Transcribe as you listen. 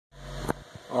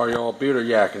Alright, y'all, Bearder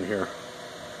Yakking here.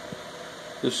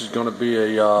 This is going to be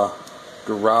a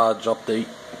garage update,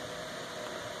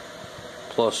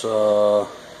 plus a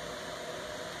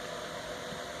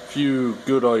few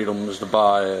good items to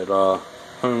buy at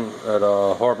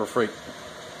Harbor Freight.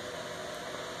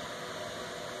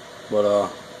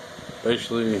 But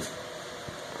basically,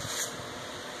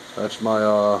 that's my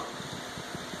all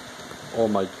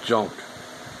my junk.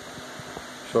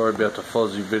 Sorry about the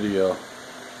fuzzy video.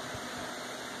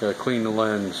 Gotta clean the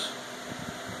lens,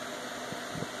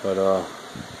 but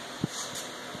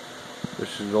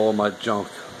this is all my junk.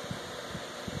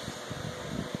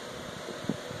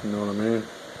 You know what I mean?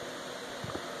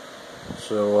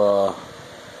 So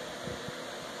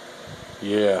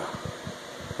yeah,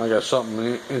 I got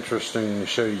something interesting to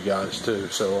show you guys too.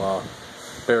 So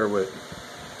bear with.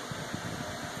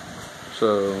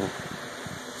 So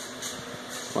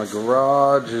my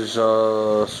garage is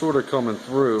sort of coming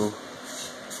through.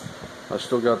 I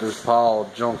still got this pile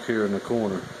of junk here in the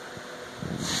corner.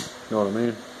 You know what I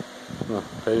mean?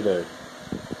 Payday.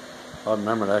 I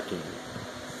remember that game.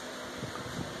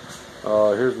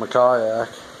 Here's my kayak,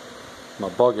 my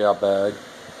bug out bag.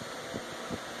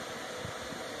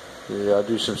 Yeah, I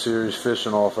do some serious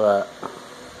fishing off that.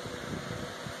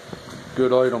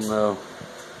 Good item though.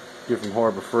 Get from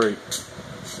Harbor Freight.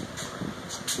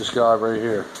 This guy right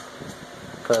here.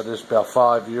 I've had this about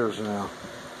 5 years now.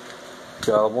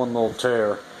 Got one little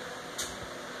tear.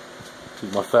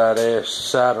 My fat ass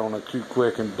sat on it too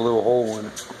quick and blew a hole in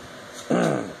it.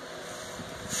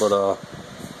 But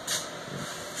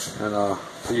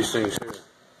these things here.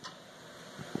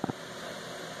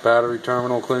 Battery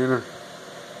terminal cleaner.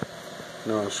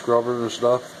 You know, scrubber and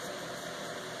stuff.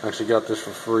 Actually got this for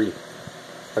free.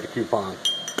 Had a coupon.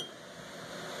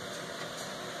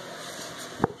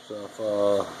 Stuff.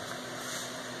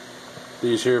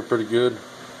 These here are pretty good.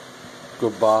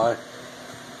 Good buy.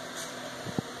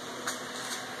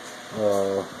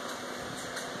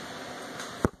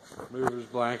 Movers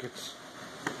blankets.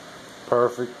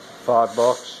 Perfect.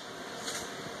 $5.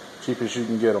 Cheapest you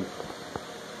can get them.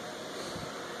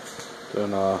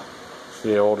 Then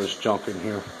yeah, all this junk in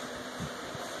here.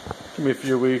 Give me a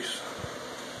few weeks.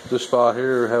 This spot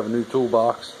here have a new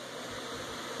toolbox.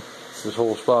 This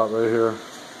whole spot right here.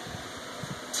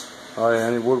 Oh yeah,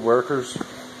 any woodworkers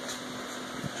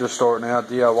just starting out,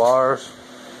 DIYers,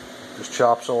 just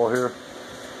chop saw here.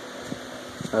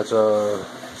 That's a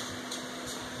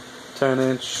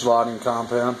 10-inch sliding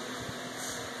compound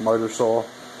miter saw.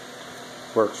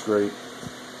 Works great.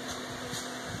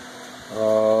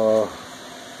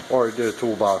 Already did a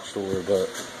toolbox tour, but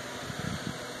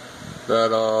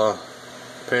that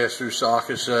pass-through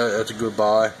socket set, that's a good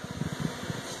buy.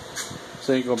 This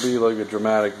ain't gonna be like a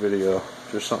dramatic video,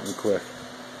 just something quick.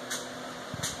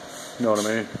 You know what I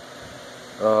mean?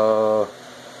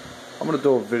 I'm gonna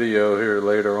do a video here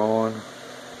later on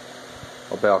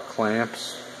about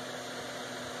clamps,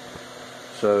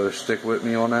 so stick with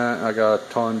me on that. I got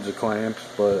tons of clamps,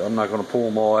 but I'm not gonna pull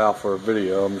them all out for a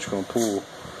video. I'm just gonna pull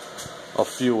a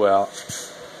few out.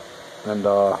 And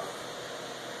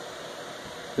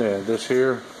yeah, this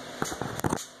here,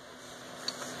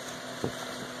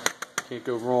 can't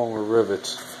go wrong with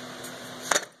rivets.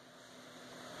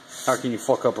 How can you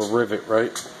fuck up a rivet,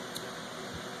 right?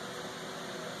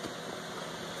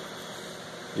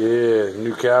 Yeah,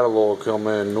 new catalog come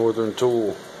in, Northern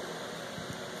Tool.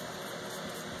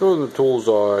 Northern Tool's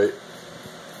alright.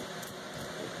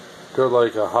 They're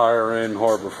like a higher end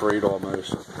Harbor Freight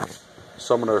almost.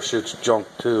 Some of their shit's junk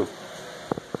too.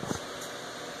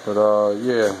 But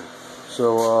yeah.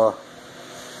 So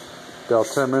about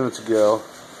 10 minutes ago,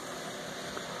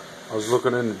 I was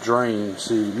looking in the drain.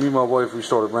 See, me and my wife, we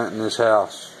started renting this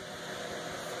house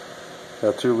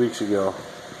about 2 weeks ago.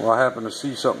 Well, I happened to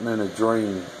see something in the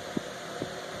drain,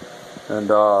 and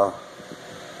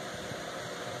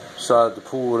decided to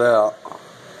pull it out.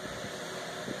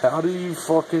 How do you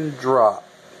fucking drop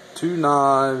 2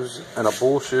 knives and a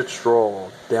bullshit straw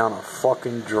down a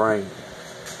fucking drain?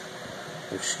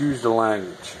 Excuse the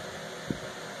language.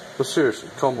 But seriously,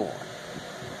 come on.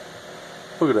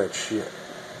 Look at that shit.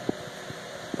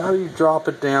 How do you drop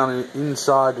it down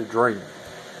inside the drain?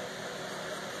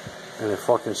 And it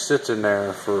fucking sits in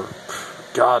there for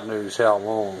God knows how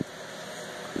long.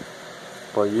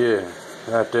 But yeah,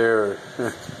 that there,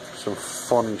 some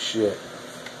funny shit.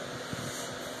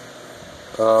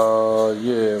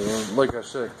 Yeah, like I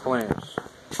said, clamps.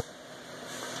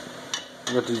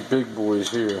 I got these big boys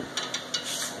here.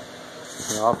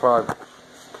 You know, I'll probably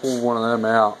pull one of them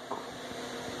out.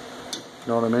 You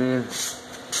know what I mean?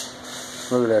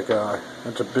 Look at that guy.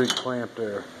 That's a big clamp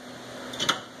there.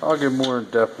 I'll get more in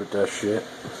depth with that shit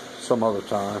some other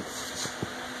time.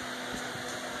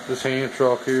 This hand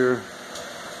truck here,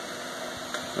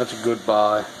 that's a good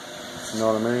buy. You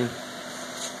know what I mean?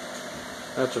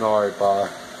 That's an alright buy.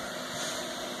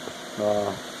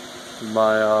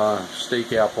 My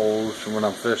stakeout poles from when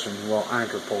I'm fishing, well,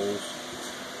 anchor poles.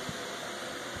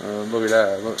 Look at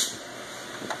that.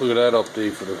 Look at that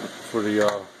update for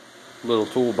the little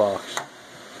toolbox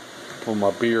on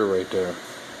my beer right there.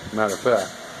 Matter of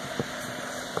fact,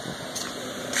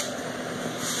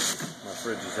 my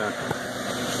fridge is empty.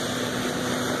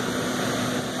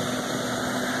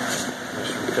 This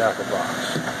is the tackle box.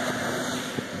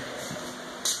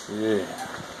 Yeah.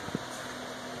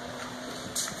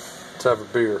 Let's have a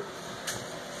beer.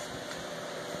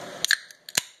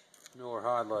 Miller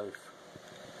High Life.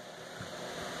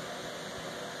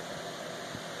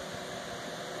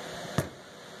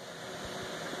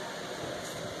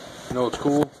 You know what's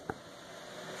cool?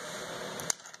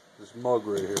 This mug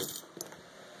right here.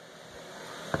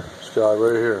 This guy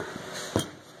right here.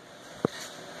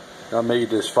 I made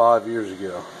this 5 years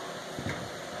ago.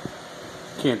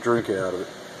 Can't drink out of it.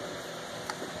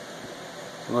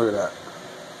 Look at that.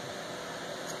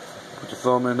 Put your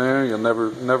thumb in there, you'll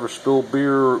never spill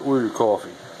beer or your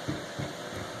coffee.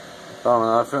 I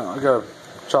don't know, I got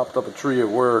chopped up a tree at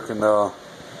work, and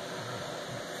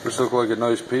this looked like a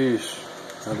nice piece.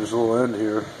 Had this little end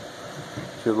here.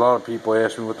 See, a lot of people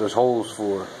ask me what this hole's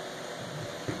for.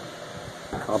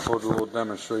 I'll put a little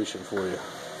demonstration for you.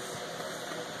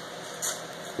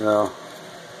 Now,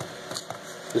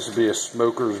 this would be a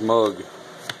smoker's mug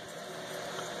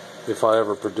if I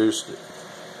ever produced it.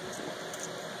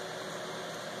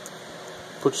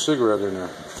 Put your cigarette in there.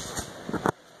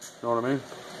 Know what I mean?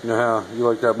 You know how you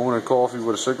like that morning coffee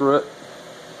with a cigarette?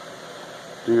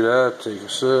 Do that, take a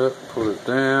sip, put it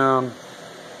down,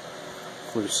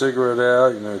 put your cigarette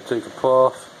out, you know, take a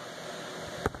puff.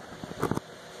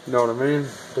 You know what I mean?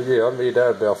 But yeah, I made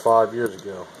that about 5 years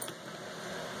ago.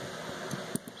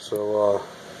 So,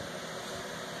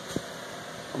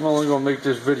 I'm only going to make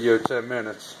this video 10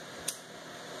 minutes.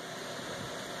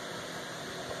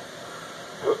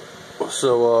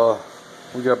 So,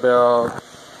 we got about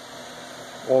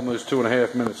almost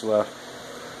 2.5 minutes left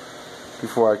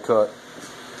before I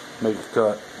make the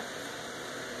cut.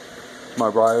 My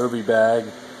Ryobi bag,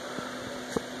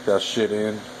 got shit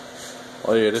in.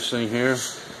 Oh yeah, this thing here,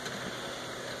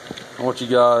 I want you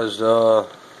guys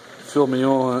fill me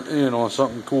in on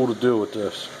something cool to do with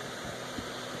this.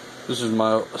 This is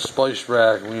my spice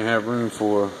rack we have room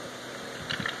for.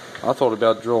 I thought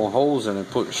about drilling holes in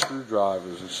it, putting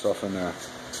screwdrivers and stuff in there.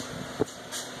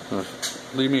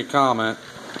 Leave me a comment.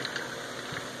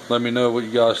 Let me know what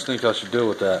you guys think I should do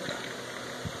with that.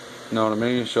 You know what I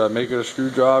mean? Should I make it a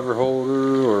screwdriver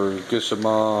holder, or get some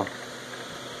a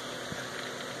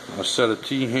set of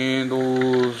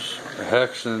T-handles,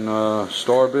 hex and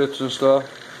star bits and stuff,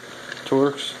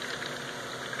 Torx,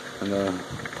 and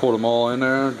put them all in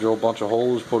there, drill a bunch of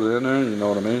holes, put it in there, you know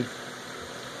what I mean?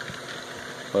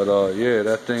 But yeah,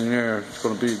 that thing there is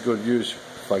going to be good use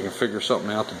if I can figure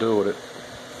something out to do with it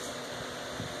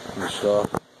and stuff.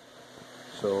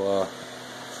 So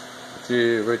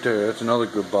yeah, right there, that's another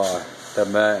good buy. That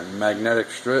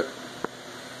magnetic strip.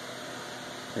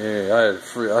 Yeah,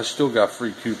 I still got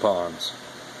free coupons.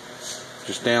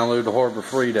 Just download the Harbor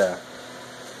Freight app.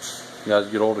 You guys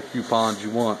get all the coupons you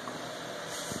want,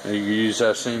 and you can use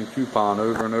that same coupon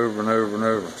over and over and over and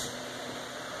over.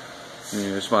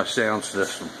 Yeah, it's my sound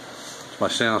system. It's my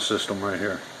sound system right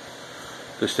here.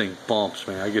 This thing bumps,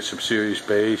 man. I get some serious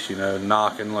bass, you know,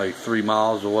 knocking like 3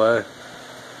 miles away.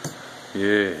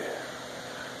 Yeah.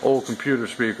 Old computer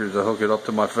speakers, I hook it up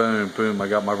to my phone, boom, I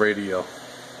got my radio.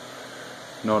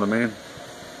 You know what I mean?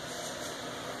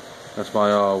 That's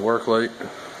my work light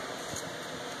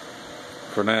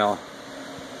for now,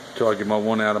 until I get my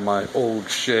one out of my old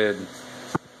shed.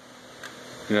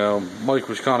 You know, Mike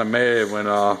was kind of mad when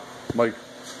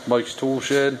Mike's tool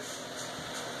shed.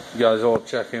 You guys all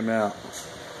check him out.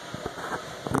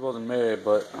 He wasn't mad,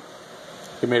 but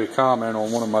he made a comment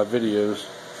on one of my videos.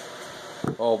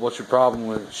 Oh, what's your problem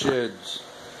with sheds?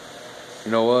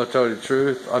 You know what, I'll tell you the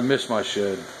truth, I miss my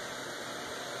shed.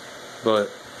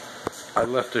 But I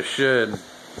left the shed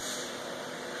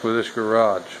for this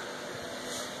garage.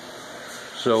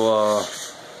 So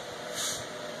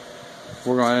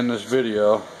we're gonna end this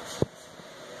video.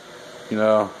 You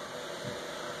know,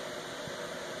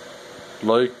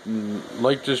 like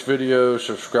this video,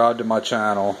 subscribe to my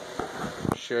channel,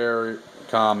 share it,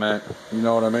 comment, you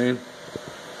know what I mean?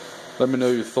 Let me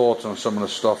know your thoughts on some of the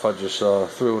stuff I just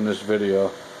threw in this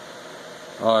video.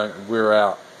 Alright, we're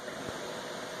out.